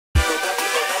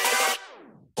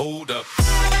Hold up.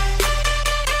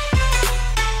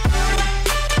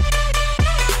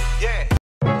 Yeah.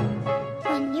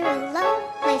 When you're alone,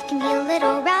 life can be a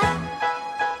little rough.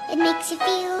 It makes you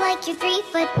feel like you're 3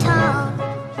 foot tall.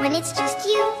 When it's just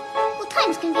you, well,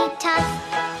 times can be tough.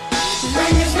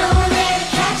 When there's no one there to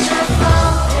catch or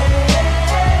fall.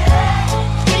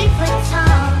 3 foot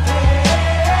tall.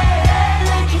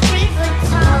 Like you're 3 foot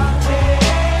tall.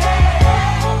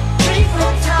 3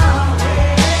 foot tall.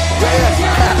 When there's no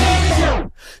one there to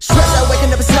Stress out,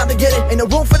 waking up, it's time to get it. Ain't no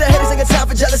room for the haters, ain't got time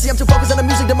for jealousy. I'm too focused on the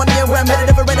music, the money, and where I'm headed.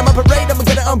 If it rain on my parade, I'ma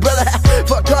get an umbrella.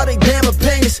 Fuck all they damn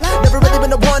opinions. Never really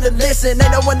been the one to listen.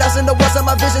 Ain't no one else in the what's on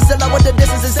my vision. Still I want the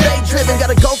distance and stay driven.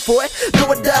 Gotta go for it, do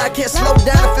or die. Can't slow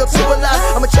down, I feel too alive.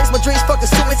 I'ma chase my dreams, fuck the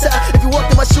suicide. If you walked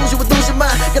in my shoes, you would lose your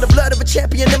mind. Got the blood of a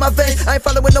champion in my veins. I ain't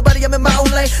following nobody, I'm in my own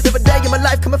lane. Live a day in my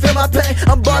life, come and feel my pain.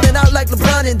 I'm balling out like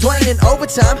LeBron and Dwayne. In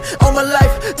overtime, all my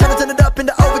life, time to turn it up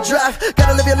into overdrive.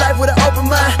 Gotta live your life with an open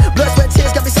mind. Blood, sweat,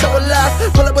 tears got me so alive.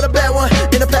 Pull up with a bad one,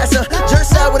 in a passer. Jerk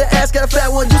side with an ass, got a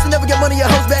fat one. Used to never get money or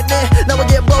hoes back then. Now I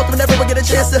get both whenever I get a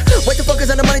chance to. Wait to focus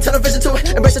on the money, turn the vision to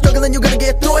it. Embrace the struggle and you gonna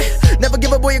get through it. Never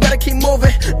give up, boy, you gotta keep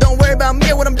moving. Don't worry about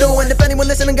me or what I'm doing. If anyone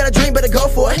listening got a dream, better go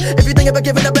for it. If you think about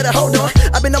giving up, better hold on.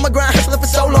 I've been on my grind, hustling for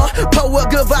so long. Pull up,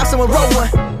 good vibes, someone roll one.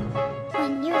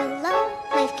 When you're alone,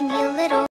 life can be a little